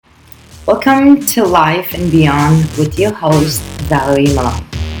Welcome to Life and Beyond with your host, Valerie Malone.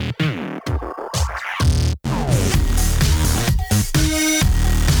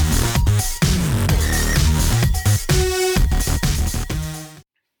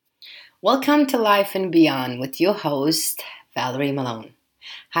 Welcome to Life and Beyond with your host, Valerie Malone.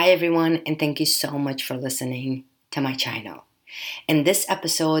 Hi, everyone, and thank you so much for listening to my channel. In this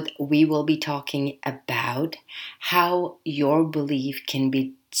episode, we will be talking about how your belief can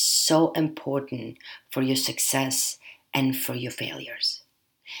be so important for your success and for your failures.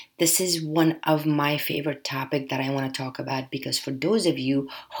 This is one of my favorite topics that I want to talk about because for those of you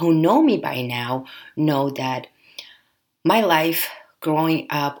who know me by now, know that my life growing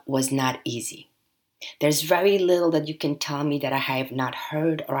up was not easy. There's very little that you can tell me that I have not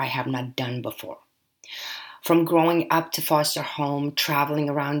heard or I have not done before. From growing up to foster home, traveling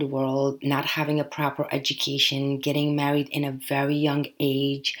around the world, not having a proper education, getting married in a very young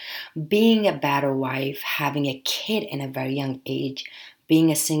age, being a battered wife, having a kid in a very young age, being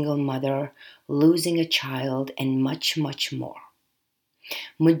a single mother, losing a child, and much, much more.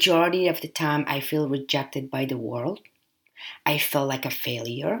 Majority of the time, I feel rejected by the world. I feel like a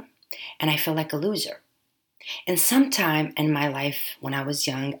failure, and I feel like a loser. And sometime in my life when I was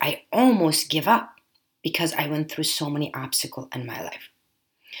young, I almost give up because I went through so many obstacles in my life.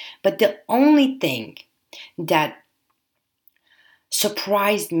 But the only thing that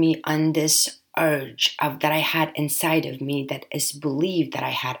surprised me on this urge of that I had inside of me, that is belief that I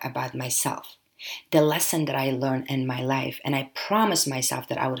had about myself, the lesson that I learned in my life, and I promised myself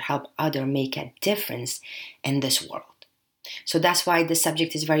that I would help others make a difference in this world. So that's why this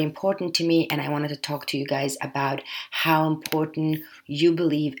subject is very important to me, and I wanted to talk to you guys about how important you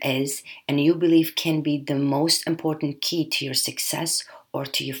believe is, and you believe can be the most important key to your success or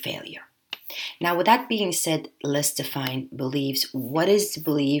to your failure. Now, with that being said, let's define beliefs. What is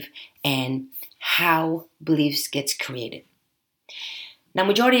belief and how beliefs gets created? Now,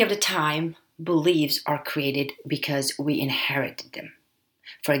 majority of the time, beliefs are created because we inherited them.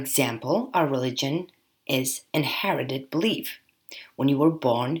 For example, our religion is inherited belief. When you were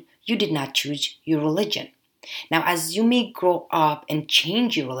born, you did not choose your religion. Now, as you may grow up and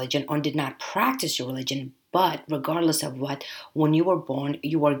change your religion or did not practice your religion, but regardless of what, when you were born,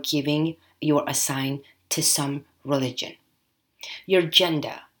 you were assigned to some religion. Your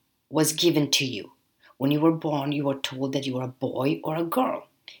gender was given to you. When you were born, you were told that you were a boy or a girl,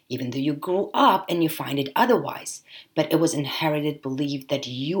 even though you grew up and you find it otherwise. But it was inherited belief that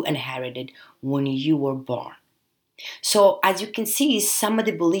you inherited when you were born. So as you can see, some of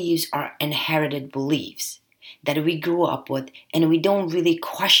the beliefs are inherited beliefs that we grew up with and we don't really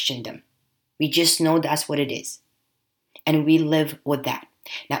question them. We just know that's what it is. And we live with that.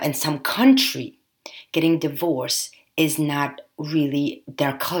 Now, in some country, getting divorced is not really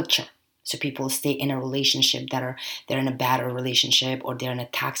their culture. So people stay in a relationship they're in a bad relationship or they're in a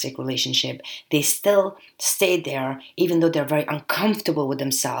toxic relationship. They still stay there even though they're very uncomfortable with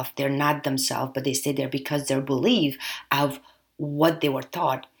themselves. They're not themselves, but they stay there because their belief of what they were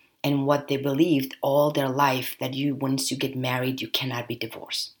taught and what they believed all their life that once you get married, you cannot be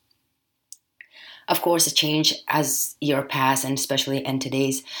divorced. Of course, it changed as year pass, and especially in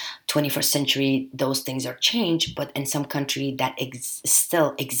today's 21st century, those things are changed, but in some country that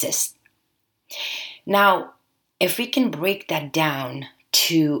still exists. Now, if we can break that down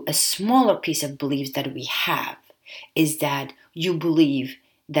to a smaller piece of beliefs that we have, is that you believe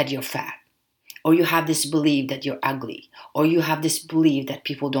that you're fat, or you have this belief that you're ugly, or you have this belief that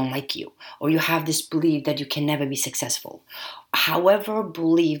people don't like you, or you have this belief that you can never be successful. However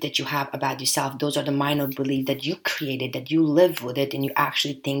belief that you have about yourself, those are the minor beliefs that you created, that you live with it, and you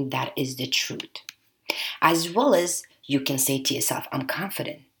actually think that is the truth. As well as you can say to yourself, I'm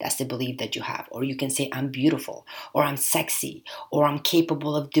confident. That's the belief that you have. Or you can say, I'm beautiful, or I'm sexy, or I'm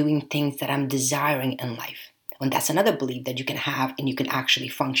capable of doing things that I'm desiring in life. And that's another belief that you can have and you can actually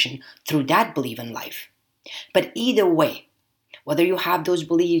function through that belief in life. But either way, whether you have those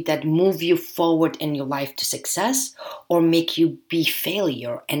beliefs that move you forward in your life to success or make you be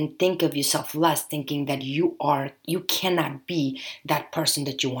failure and think of yourself less, thinking that you cannot be that person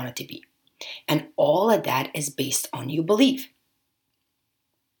that you wanted to be. And all of that is based on your belief.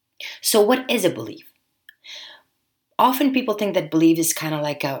 So what is a belief? Often people think that belief is kind of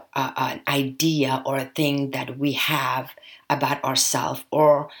like an idea or a thing that we have about ourselves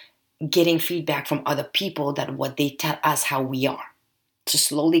or getting feedback from other people that what they tell us how we are. To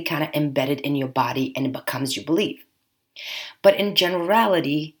slowly kind of embed it in your body and it becomes your belief. But in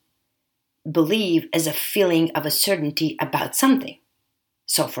generality, belief is a feeling of a certainty about something.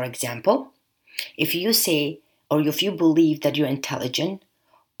 So for example, if you say or if you believe that you're intelligent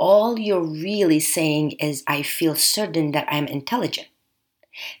all you're really saying is, I feel certain that I'm intelligent.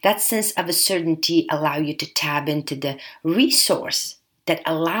 That sense of a certainty allow you to tap into the resource that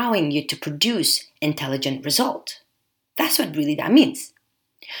allowing you to produce intelligent result. That's what really that means.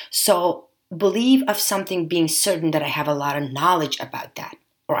 So believe of something being certain that I have a lot of knowledge about that,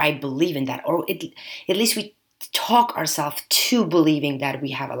 or I believe in that, or at least we talk ourselves to believing that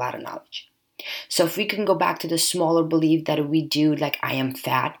we have a lot of knowledge. So if we can go back to the smaller belief that we do, like I am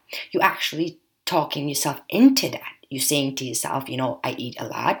fat, you actually talking yourself into that. You're saying to yourself, I eat a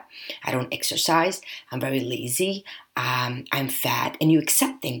lot, I don't exercise, I'm very lazy, I'm fat, and you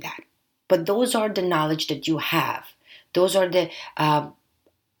accepting that. But those are the knowledge that you have. Those are the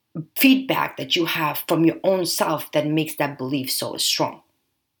feedback that you have from your own self that makes that belief so strong.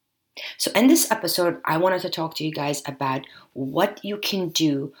 So in this episode, I wanted to talk to you guys about what you can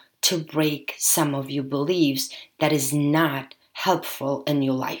do to break some of your beliefs that is not helpful in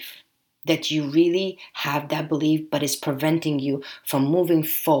your life. That you really have that belief, but is preventing you from moving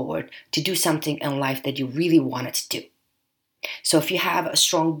forward to do something in life that you really wanted to do. So if you have a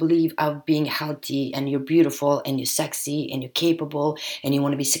strong belief of being healthy and you're beautiful and you're sexy and you're capable and you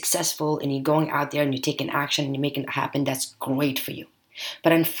want to be successful and you're going out there and you're taking action and you're making it happen, that's great for you.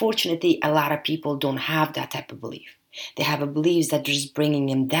 But unfortunately, a lot of people don't have that type of belief. They have a beliefs that are just bringing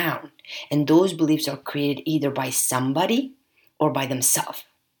them down. And those beliefs are created either by somebody or by themselves.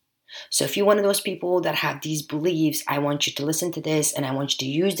 So if you're one of those people that have these beliefs, I want you to listen to this and I want you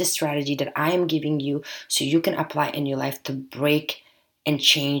to use the strategy that I am giving you so you can apply in your life to break and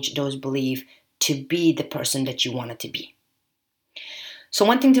change those beliefs to be the person that you wanted to be. So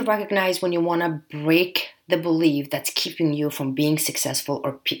one thing to recognize when you want to break the belief that's keeping you from being successful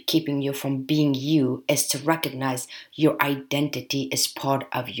or keeping you from being you is to recognize your identity is part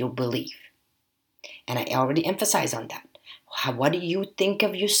of your belief. And I already emphasized on that. What do you think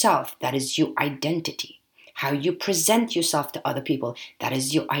of yourself? That is your identity. How you present yourself to other people, that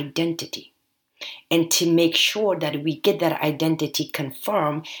is your identity. And to make sure that we get that identity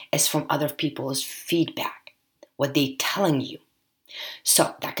confirmed is from other people's feedback, what they're telling you.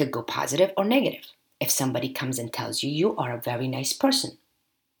 So that could go positive or negative. If somebody comes and tells you you are a very nice person,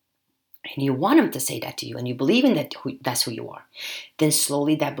 and you want them to say that to you, and you believe in that, that's who you are, then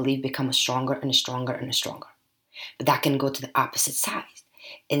slowly that belief becomes stronger and stronger and stronger. But that can go to the opposite side.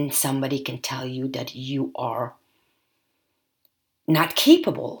 And somebody can tell you that you are not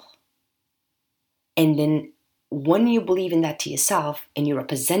capable. And then when you believe in that to yourself and you're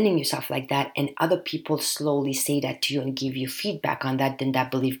representing yourself like that and other people slowly say that to you and give you feedback on that, then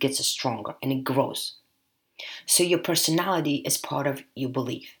that belief gets stronger and it grows. So your personality is part of your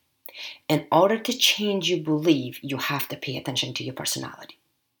belief. In order to change your belief, you have to pay attention to your personality.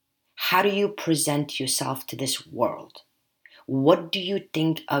 How do you present yourself to this world? What do you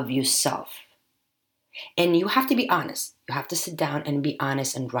think of yourself? And you have to be honest. You have to sit down and be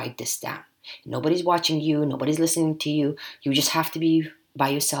honest and write this down. Nobody's watching you. Nobody's listening to you. You just have to be by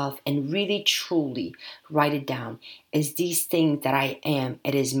yourself and really, truly write it down. Is these things that I am,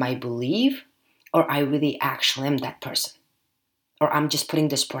 it is my belief, or I really actually am that person? Or I'm just putting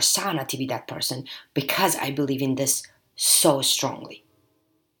this persona to be that person because I believe in this so strongly.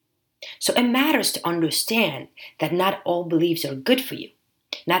 So it matters to understand that not all beliefs are good for you.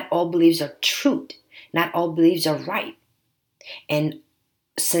 Not all beliefs are truth. Not all beliefs are right. And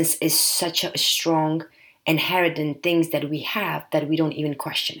since it's such a strong inherent things that we have that we don't even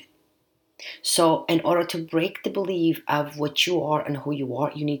question it. So in order to break the belief of what you are and who you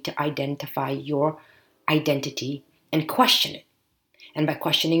are, you need to identify your identity and question it. And by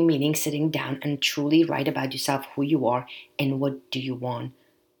questioning, meaning sitting down and truly write about yourself, who you are, and what do you want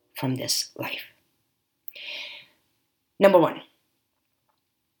from this life. Number 1,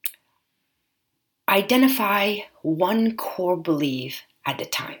 identify one core belief at a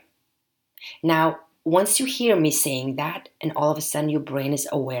time. Now, once you hear me saying that, and all of a sudden your brain is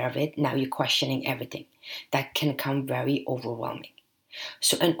aware of it, now you're questioning everything. That can come very overwhelming.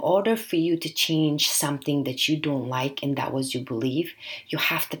 So in order for you to change something that you don't like and that was your belief, you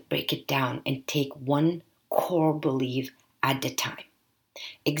have to break it down and take one core belief at a time.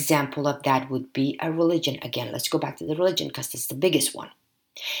 Example of that would be a religion. Again, let's go back to the religion because that's the biggest one.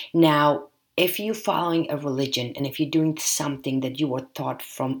 Now, if you're following a religion and if you're doing something that you were taught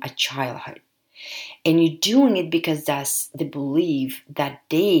from a childhood, and you're doing it because that's the belief that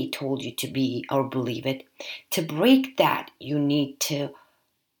they told you to be or believe it, to break that, you need to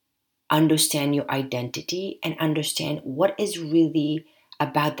understand your identity and understand what is really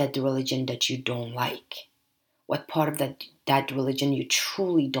about that religion that you don't like. What part of that religion you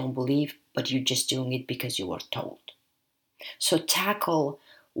truly don't believe, but you're just doing it because you were told. So tackle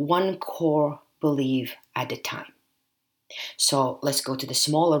one core belief at a time. So let's go to the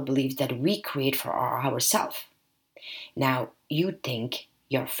smaller beliefs that we create for ourselves. Now, you think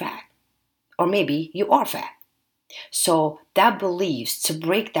you're fat, or maybe you are fat. So that beliefs, to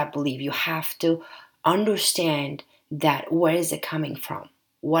break that belief, you have to understand that where is it coming from?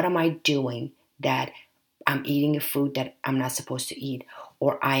 What am I doing that I'm eating a food that I'm not supposed to eat,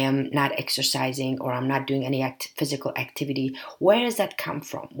 or I am not exercising, or I'm not doing any physical activity? Where does that come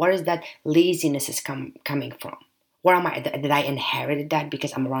from? Where is that laziness is coming from? Where am I? Did I inherit that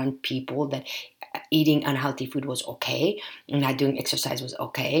because I'm around people that eating unhealthy food was okay, and not doing exercise was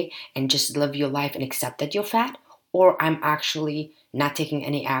okay, and just live your life and accept that you're fat? Or I'm actually not taking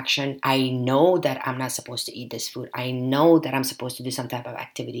any action. I know that I'm not supposed to eat this food. I know that I'm supposed to do some type of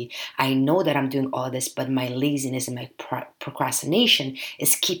activity. I know that I'm doing all this, but my laziness and my procrastination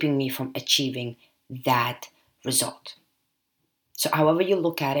is keeping me from achieving that result. So however you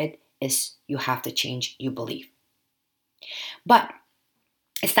look at it, is you have to change your belief. But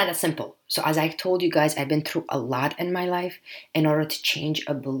it's not that simple. So as I told you guys, I've been through a lot in my life. In order to change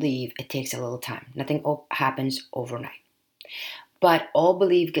a belief, it takes a little time. Nothing happens overnight. But all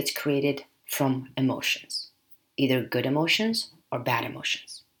belief gets created from emotions, either good emotions or bad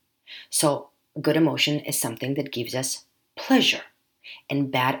emotions. So good emotion is something that gives us pleasure,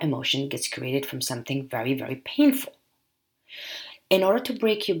 and bad emotion gets created from something very, very painful. In order to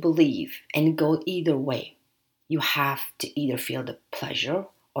break your belief and go either way, you have to either feel the pleasure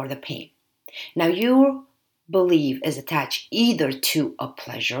or the pain. Now, your belief is attached either to a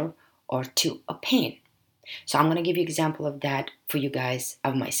pleasure or to a pain. So I'm going to give you an example of that for you guys,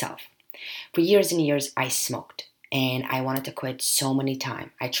 of myself. For years and years, I smoked, and I wanted to quit so many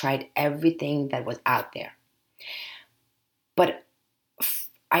times. I tried everything that was out there. But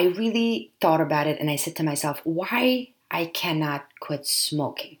I really thought about it, and I said to myself, why I cannot quit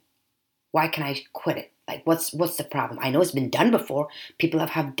smoking? Why can I quit it? Like, what's the problem? I know it's been done before. People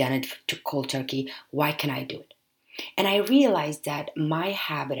have done it to cold turkey. Why can I do it? And I realized that my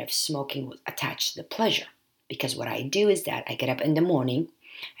habit of smoking was attached to the pleasure. Because what I do is that I get up in the morning,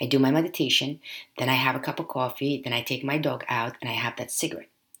 I do my meditation, then I have a cup of coffee, then I take my dog out, and I have that cigarette.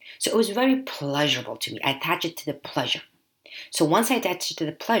 So it was very pleasurable to me. I attach it to the pleasure. So once I attach it to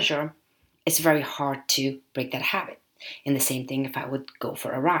the pleasure, it's very hard to break that habit. And the same thing if I would go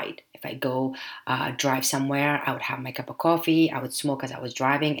for a ride. If I go drive somewhere, I would have my cup of coffee, I would smoke as I was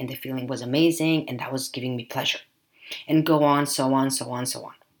driving, and the feeling was amazing, and that was giving me pleasure. And go on, so on, so on, so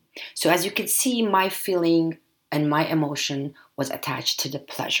on. So as you can see, my feeling and my emotion was attached to the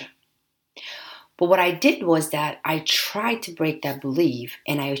pleasure. But what I did was that I tried to break that belief,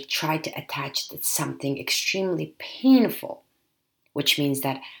 and I tried to attach it to something extremely painful, which means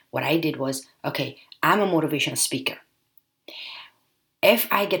that what I did was, okay, I'm a motivational speaker. If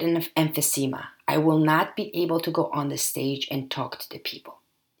I get an emphysema, I will not be able to go on the stage and talk to the people.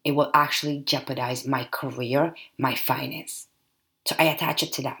 It will actually jeopardize my career, my finance. So I attach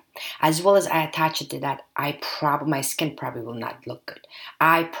it to that. As well as I attach it to that, my skin probably will not look good.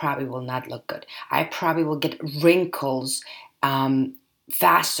 I probably will not look good. I probably will get wrinkles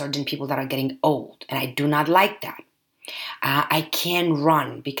faster than people that are getting old. And I do not like that. I can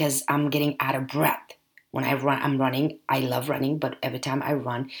run because I'm getting out of breath. When I'm running. I love running, but every time I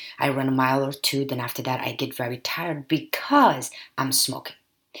run a mile or two. Then after that, I get very tired because I'm smoking.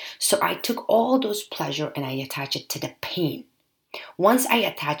 So I took all those pleasure and I attach it to the pain. Once I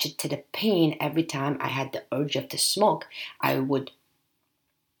attach it to the pain, every time I had the urge of to smoke, I would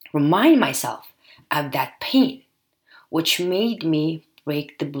remind myself of that pain, which made me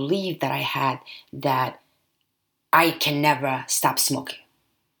break the belief that I had that I can never stop smoking.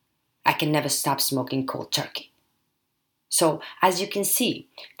 I can never stop smoking cold turkey. So as you can see,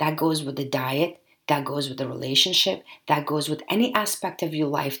 that goes with the diet, that goes with the relationship, that goes with any aspect of your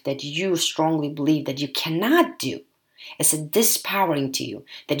life that you strongly believe that you cannot do. It's a dispowering to you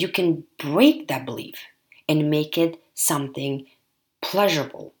that you can break that belief and make it something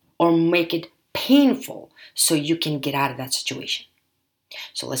pleasurable or make it painful so you can get out of that situation.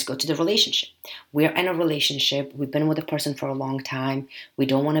 So let's go to the relationship. We're in a relationship. We've been with a person for a long time. We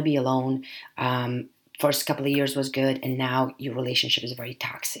don't want to be alone. First couple of years was good, and now your relationship is very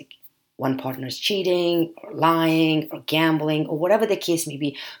toxic. One partner is cheating or lying or gambling or whatever the case may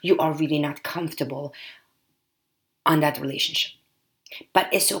be. You are really not comfortable on that relationship. But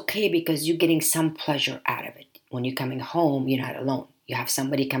it's okay because you're getting some pleasure out of it. When you're coming home, you're not alone. You have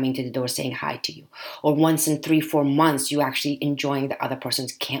somebody coming to the door saying hi to you. Or once in 3-4 months, you actually enjoying the other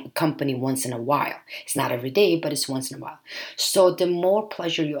person's company once in a while. It's not every day, but it's once in a while. So the more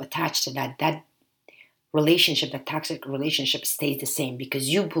pleasure you attach to that relationship, that toxic relationship stays the same because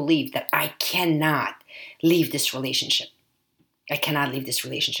you believe that I cannot leave this relationship. I cannot leave this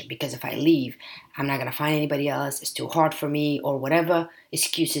relationship because if I leave, I'm not going to find anybody else. It's too hard for me, or whatever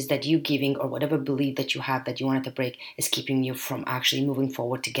excuses that you're giving, or whatever belief that you have that you wanted to break is keeping you from actually moving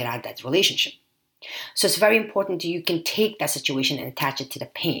forward to get out of that relationship. So it's very important that you can take that situation and attach it to the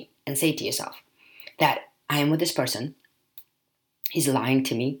pain and say to yourself that I am with this person. He's lying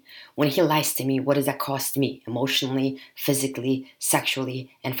to me. When he lies to me, what does that cost me? Emotionally, physically,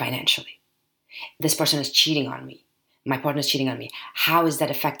 sexually, and financially. This person is cheating on me. My partner is cheating on me. How is that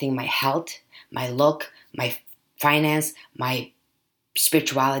affecting my health, my look, my finance, my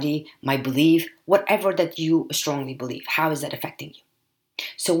spirituality, my belief, whatever that you strongly believe? How is that affecting you?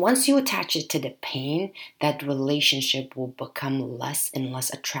 So once you attach it to the pain, that relationship will become less and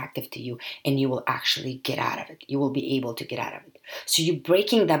less attractive to you, and you will actually get out of it. You will be able to get out of it. So you're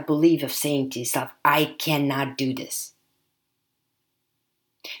breaking that belief of saying to yourself, I cannot do this.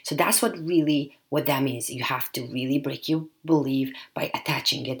 So that's what that means. You have to really break your belief by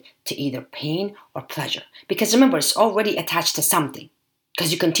attaching it to either pain or pleasure. Because remember, it's already attached to something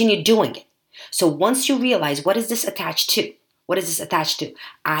because you continue doing it. So once you realize, what is this attached to? What is this attached to?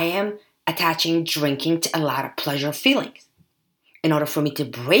 I am attaching drinking to a lot of pleasure feelings. In order for me to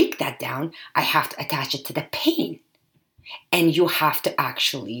break that down, I have to attach it to the pain. And you have to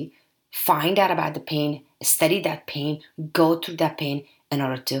actually find out about the pain, study that pain, go through that pain in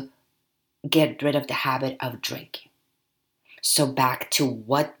order to get rid of the habit of drinking. So back to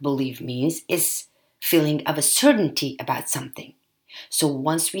what belief means is feeling of a certainty about something. So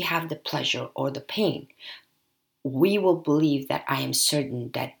once we have the pleasure or the pain, we will believe that I am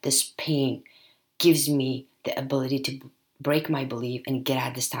certain that this pain gives me the ability to break my belief and get out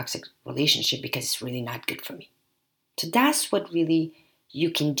of this toxic relationship because it's really not good for me. So that's what really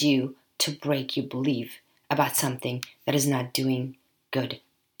you can do to break your belief about something that is not doing good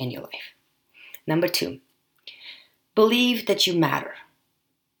in your life. Number 2, believe that you matter.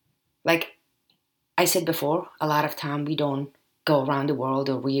 Like I said before, a lot of time we don't go around the world,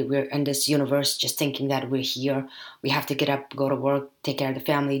 or we're in this universe just thinking that we're here. We have to get up, go to work, take care of the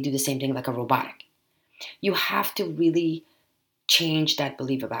family, do the same thing like a robotic. You have to really change that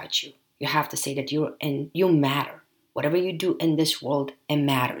belief about you. You have to say that you matter. Whatever you do in this world, it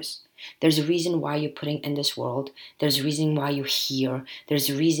matters. There's a reason why you're putting in this world. There's a reason why you're here. There's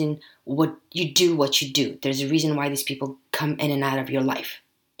a reason what you do. There's a reason why these people come in and out of your life.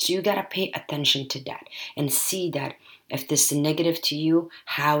 So you got to pay attention to that and see that if this is negative to you,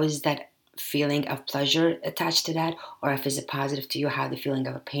 how is that feeling of pleasure attached to that? Or if it's a positive to you, how the feeling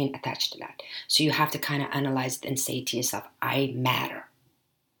of a pain attached to that? So you have to kind of analyze it and say to yourself, I matter.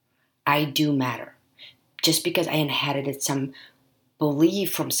 I do matter. Just because I inherited some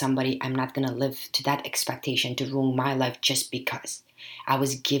belief from somebody, I'm not going to live to that expectation to ruin my life just because I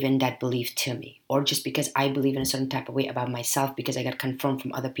was given that belief to me, or just because I believe in a certain type of way about myself because I got confirmed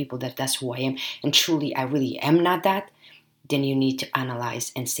from other people that that's who I am, and truly I really am not that. Then you need to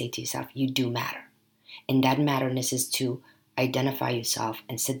analyze and say to yourself, you do matter. And that matterness is to identify yourself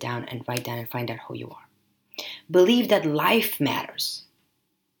and sit down and write down and find out who you are. Believe that life matters.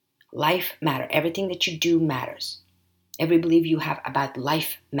 Life matters. Everything that you do matters. Every belief you have about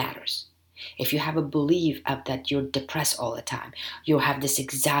life matters. If you have a belief of that you're depressed all the time, you have this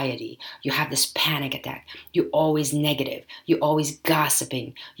anxiety, you have this panic attack, you're always negative, you're always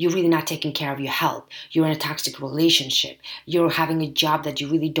gossiping, you're really not taking care of your health, you're in a toxic relationship, you're having a job that you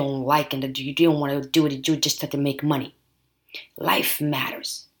really don't like and that you don't want to do it, you just have to make money. Life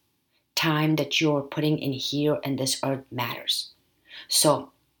matters. Time that you're putting in here and this earth matters.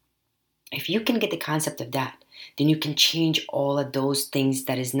 So if you can get the concept of that, then you can change all of those things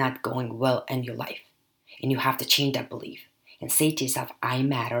that is not going well in your life. And you have to change that belief and say to yourself, I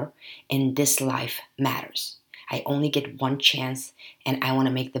matter and this life matters. I only get one chance and I want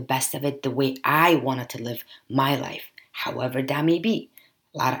to make the best of it the way I wanted to live my life. However that may be.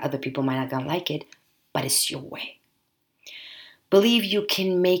 A lot of other people might not gonna like it, but it's your way. Believe you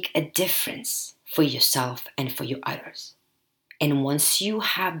can make a difference for yourself and for your others. And once you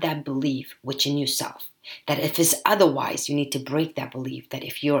have that belief within yourself, that if it's otherwise, you need to break that belief that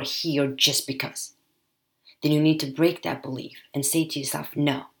if you're here just because, then you need to break that belief and say to yourself,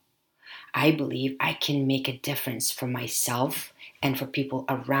 no, I believe I can make a difference for myself and for people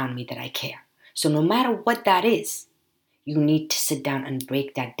around me that I care. So no matter what that is, you need to sit down and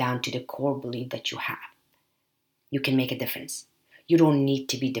break that down to the core belief that you have. You can make a difference. You don't need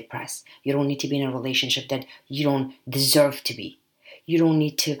to be depressed. You don't need to be in a relationship that you don't deserve to be. You don't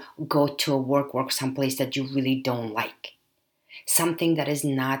need to go to a work someplace that you really don't like. something that is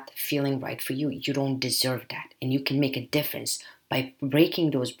not feeling right for you. You don't deserve that. And you can make a difference by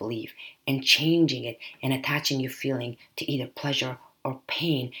breaking those beliefs and changing it and attaching your feeling to either pleasure or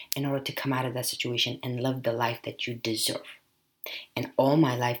pain in order to come out of that situation and live the life that you deserve. And all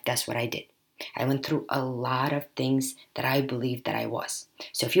my life, that's what I did. I went through a lot of things that I believed that I was.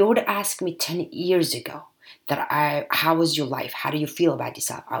 So if you were to ask me 10 years ago how was your life? How do you feel about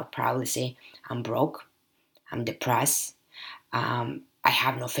yourself? I would probably say, I'm broke. I'm depressed. I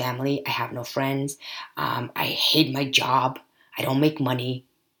have no family. I have no friends. I hate my job. I don't make money.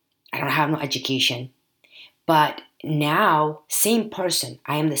 I don't have no education. But now, same person.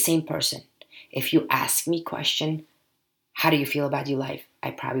 I am the same person. If you ask me question, how do you feel about your life?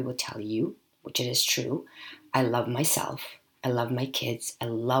 I probably will tell you, which it is true. I love myself. I love my kids. I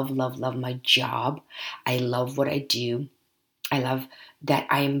love my job. I love what I do. I love that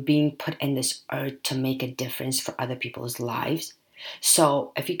I am being put in this earth to make a difference for other people's lives.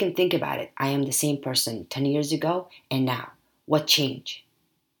 So if you can think about it, I am the same person 10 years ago and now. What changed?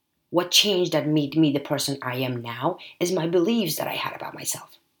 What changed that made me the person I am now is my beliefs that I had about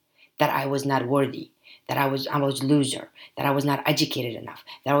myself. That I was not worthy, that I was a loser, that I was not educated enough,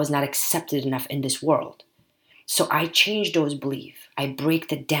 that I was not accepted enough in this world. So I changed those beliefs. I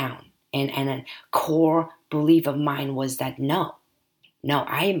break it down. And a core belief of mine was that no,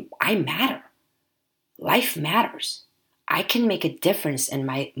 I matter. Life matters. I can make a difference in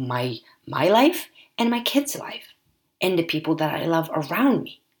my life and my kids' life and the people that I love around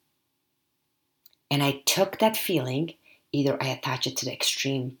me. And I took that feeling, either I attach it to the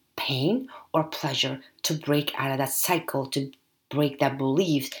extreme pain or pleasure to break out of that cycle, to break that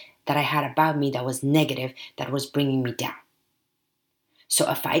belief that I had about me that was negative, that was bringing me down. So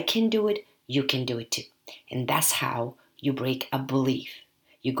if I can do it, you can do it too. And that's how you break a belief.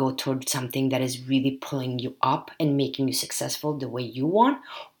 You go towards something that is really pulling you up and making you successful the way you want,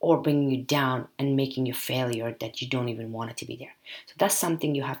 or bringing you down and making you failure that you don't even want it to be there. So that's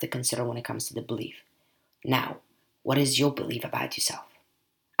something you have to consider when it comes to the belief. Now, what is your belief about yourself?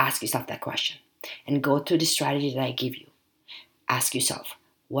 Ask yourself that question and go through the strategy that I give you. Ask yourself,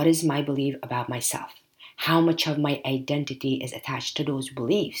 what is my belief about myself? How much of my identity is attached to those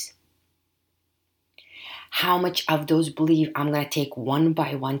beliefs? How much of those beliefs I'm going to take one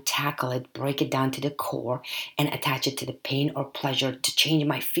by one, tackle it, break it down to the core, and attach it to the pain or pleasure to change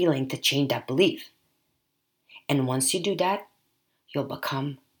my feeling, to change that belief. And once you do that, you'll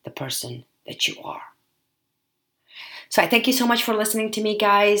become the person that you are. So I thank you so much for listening to me,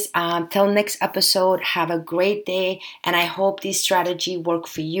 guys. Till next episode, have a great day. And I hope this strategy worked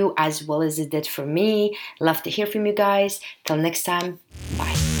for you as well as it did for me. Love to hear from you guys. Till next time, bye.